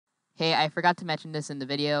Hey, I forgot to mention this in the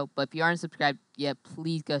video, but if you aren't subscribed yet,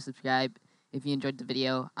 please go subscribe if you enjoyed the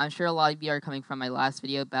video. I'm sure a lot of you are coming from my last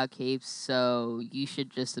video about caves, so you should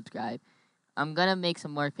just subscribe. I'm gonna make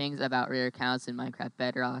some more things about rare accounts in Minecraft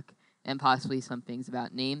Bedrock, and possibly some things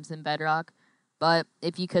about names in Bedrock. But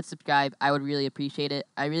if you could subscribe, I would really appreciate it.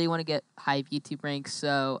 I really want to get Hive YouTube ranks,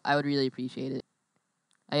 so I would really appreciate it.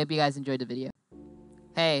 I hope you guys enjoyed the video.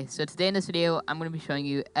 Hey, so today in this video, I'm going to be showing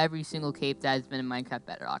you every single cape that has been in Minecraft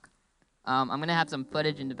Bedrock. I'm going to have some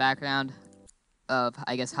footage in the background of,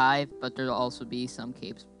 I guess, Hive, but there'll also be some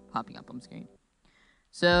capes popping up on screen.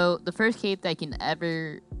 So the first cape that I can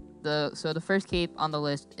the first cape on the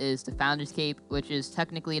list is the Founder's Cape, which is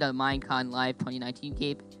technically the Minecon Live 2019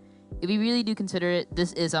 cape. If you really do consider it,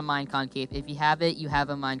 this is a Minecon cape. If you have it, you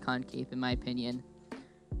have a Minecon cape, in my opinion.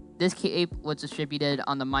 This cape was distributed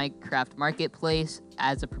on the Minecraft Marketplace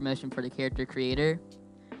as a promotion for the character creator.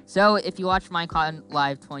 So if you watched Minecon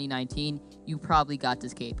Live 2019, you probably got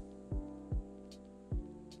this cape.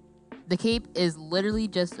 The cape is literally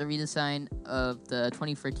just a redesign of the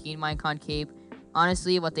 2013 Minecon cape.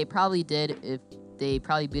 Honestly, what they probably did, if they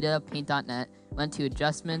probably booted up paint.net, went to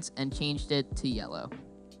adjustments, and changed it to yellow.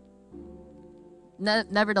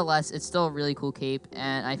 Nevertheless, it's still a really cool cape,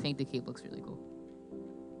 and I think the cape looks really cool.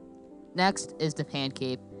 Next is the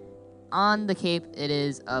pancake. On the cape, it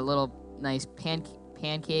is a little nice pancake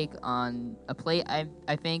on a plate,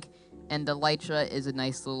 I think, and the lytra is a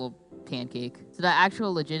nice little pancake. So the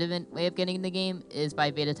actual legitimate way of getting the game is by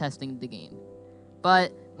beta testing the game.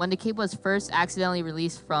 But when the cape was first accidentally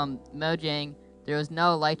released from Mojang, there was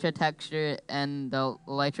no lytra texture, and the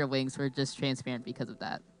lytra wings were just transparent because of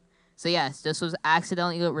that. So yes, this was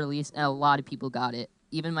accidentally released, and a lot of people got it.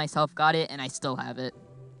 Even myself got it, and I still have it.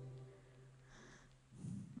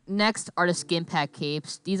 Next are the skin pack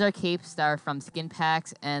capes. These are capes that are from skin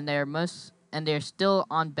packs, and they're still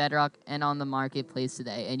on Bedrock and on the marketplace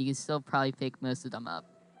today, and you can still probably pick most of them up.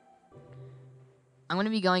 I'm going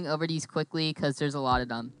to be going over these quickly because there's a lot of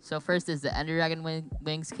them. So first is the Ender Dragon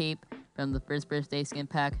Wings cape from the First Birthday skin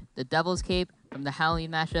pack, the Devil's cape from the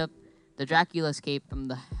Halloween mashup, the Dracula's cape from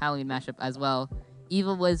the Halloween mashup as well,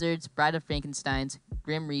 Evil Wizards, Bride of Frankenstein's,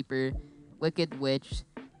 Grim Reaper, Wicked Witch,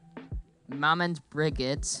 Mamon's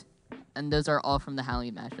Brigates, and those are all from the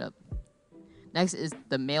Halloween mashup. Next is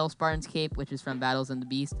the male Spartan's cape, which is from Battles and the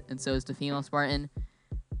Beast, and so is the female Spartan.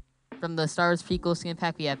 From the Star Wars prequel skin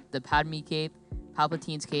pack, we have the Padme cape,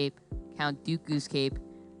 Palpatine's cape, Count Dooku's cape,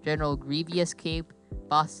 General Grievous cape,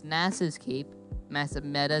 Boss Nass's cape, Massive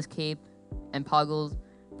Meta's cape, and Poggles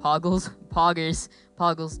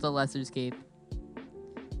the Lesser's cape.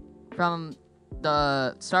 From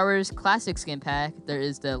the Star Wars Classic skin pack, there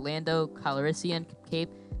is the Lando Calrissian cape.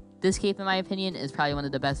 This cape, in my opinion, is probably one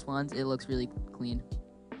of the best ones. It looks really clean.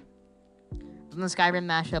 From the Skyrim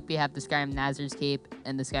mashup, we have the Skyrim Nazar's cape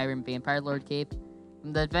and the Skyrim Vampire Lord cape.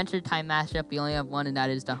 From the Adventure Time mashup, we only have one, and that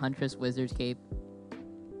is the Huntress Wizard's cape.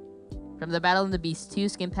 From the Battle and the Beast 2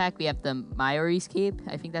 skin pack, we have the Maori's cape.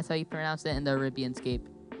 I think that's how you pronounce it, and the Arabian's cape.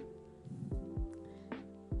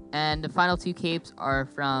 And the final two capes are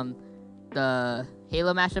from the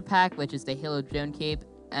Halo mashup pack, which is the Halo Drone cape,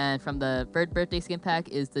 and from the Third Birthday skin pack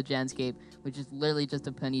is the Jen's cape, which is literally just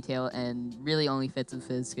a ponytail and really only fits with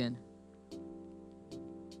his skin.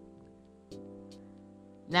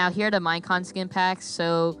 Now here are the Minecon skin packs.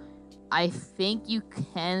 So I think you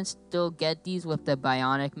can still get these with the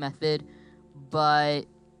Bionic method, but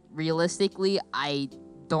realistically, I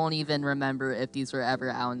don't even remember if these were ever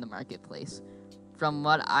out in the marketplace. From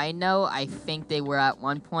what I know, I think they were at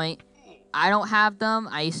one point. I don't have them.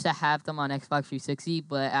 I used to have them on Xbox 360,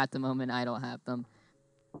 but at the moment, I don't have them.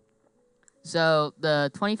 So the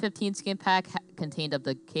 2015 skin pack contained of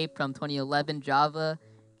the cape from 2011 Java,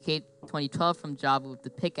 cape 2012 from Java with the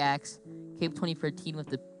pickaxe, cape 2013 with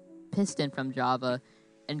the piston from Java,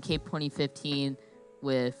 and cape 2015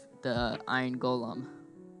 with the iron golem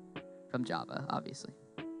from Java, obviously.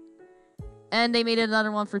 And they made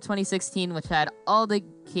another one for 2016, which had all the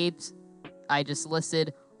capes I just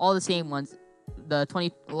listed, all the same ones, the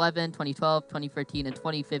 2011, 2012, 2013, and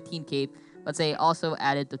 2015 cape, but they also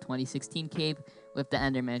added the 2016 cape with the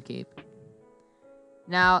Enderman cape.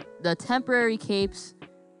 Now, the temporary capes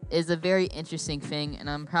is a very interesting thing, and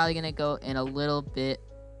I'm probably going to go in a little bit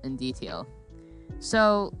in detail.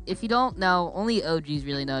 So, if you don't know, only OGs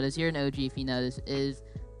really know this, you're an OG if you know this, is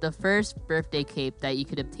the First Birthday cape that you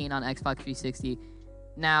could obtain on Xbox 360.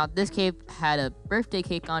 Now, this cape had a birthday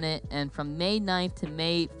cake on it, and from May 9th to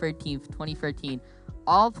May 13th, 2013,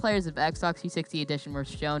 all players of Xbox 360 Edition were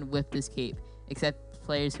shown with this cape, except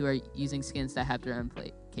players who are using skins that have their own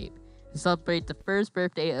cape, to celebrate the first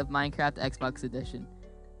birthday of Minecraft Xbox Edition.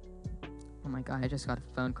 Oh my god, I just got a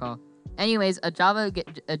phone call. Anyways, a Java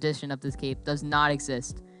edition of this cape does not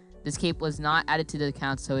exist. This cape was not added to the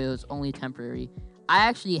account, so it was only temporary. I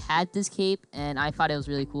actually had this cape, and I thought it was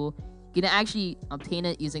really cool. You can actually obtain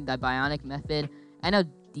it using the bionic method. I know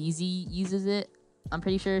DZ uses it, I'm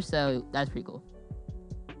pretty sure, so that's pretty cool.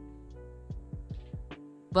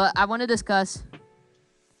 But I want to discuss...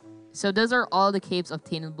 So those are all the capes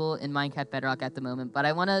obtainable in Minecraft Bedrock at the moment, but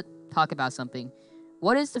I want to talk about something.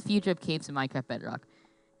 What is the future of capes in Minecraft Bedrock?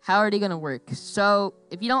 How are they going to work? So,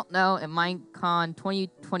 if you don't know, in Minecon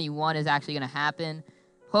 2021 is actually going to happen.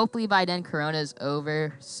 Hopefully by then Corona is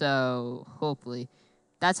over, so hopefully.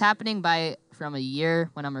 That's happening from a year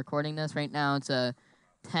when I'm recording this. Right now it's a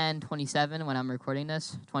 10/27 when I'm recording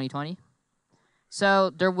this, 2020.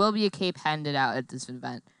 So, there will be a cape handed out at this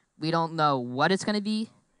event. We don't know what it's going to be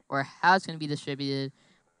or how it's going to be distributed,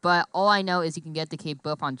 but all I know is you can get the cape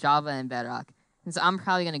both on Java and Bedrock. Since I'm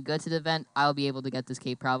probably going to go to the event, I'll be able to get this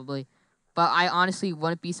cape probably. But I honestly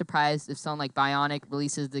wouldn't be surprised if someone like Bionic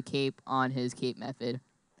releases the cape on his cape method.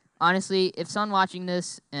 Honestly, if someone watching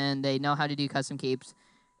this and they know how to do custom capes,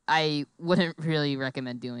 I wouldn't really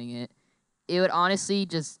recommend doing it. It would honestly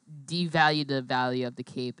just devalue the value of the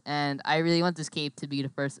cape. And I really want this cape to be the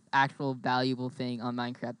first actual valuable thing on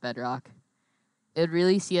Minecraft Bedrock. It would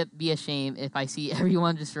really be a shame if I see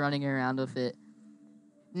everyone just running around with it.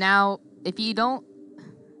 Now, if you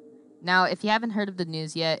haven't heard of the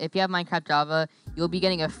news yet, if you have Minecraft Java, you'll be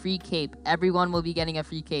getting a free cape. Everyone will be getting a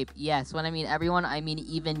free cape. Yes, when I mean everyone, I mean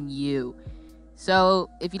even you. So,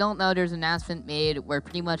 if you don't know, there's an announcement made where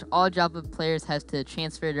pretty much all Java players has to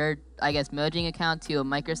transfer their, merging account to a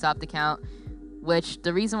Microsoft account, which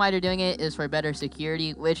the reason why they're doing it is for better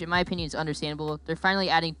security, which in my opinion is understandable. They're finally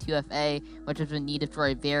adding 2FA, which has been needed for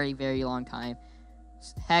a very, very long time.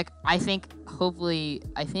 Heck, I think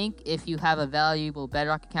if you have a valuable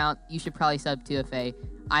Bedrock account, you should probably set up 2FA.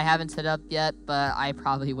 I haven't set up yet, but I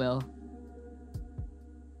probably will.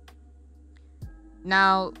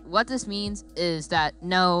 Now, what this means is that,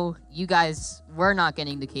 no, you guys were not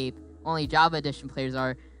getting the cape. Only Java Edition players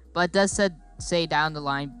are. But it does say down the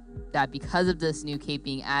line that because of this new cape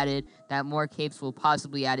being added, that more capes will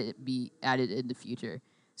possibly be added in the future.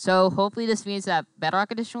 So hopefully this means that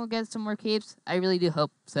Bedrock Edition will get some more capes. I really do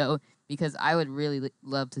hope so, because I would really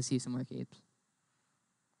love to see some more capes.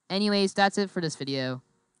 Anyways, that's it for this video.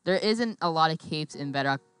 There isn't a lot of capes in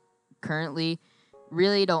Bedrock currently.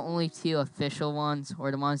 Really, the only two official ones,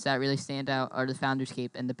 or the ones that really stand out, are the Founder's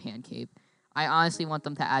Cape and the Pan Cape. I honestly want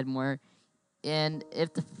them to add more. And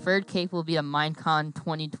if the third cape will be a Minecon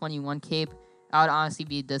 2021 cape, I would honestly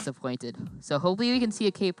be disappointed. So hopefully we can see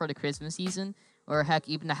a cape for the Christmas season, or heck,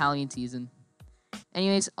 even the Halloween season.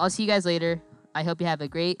 Anyways, I'll see you guys later. I hope you have a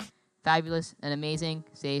great, fabulous, and amazing,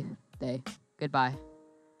 safe day. Goodbye.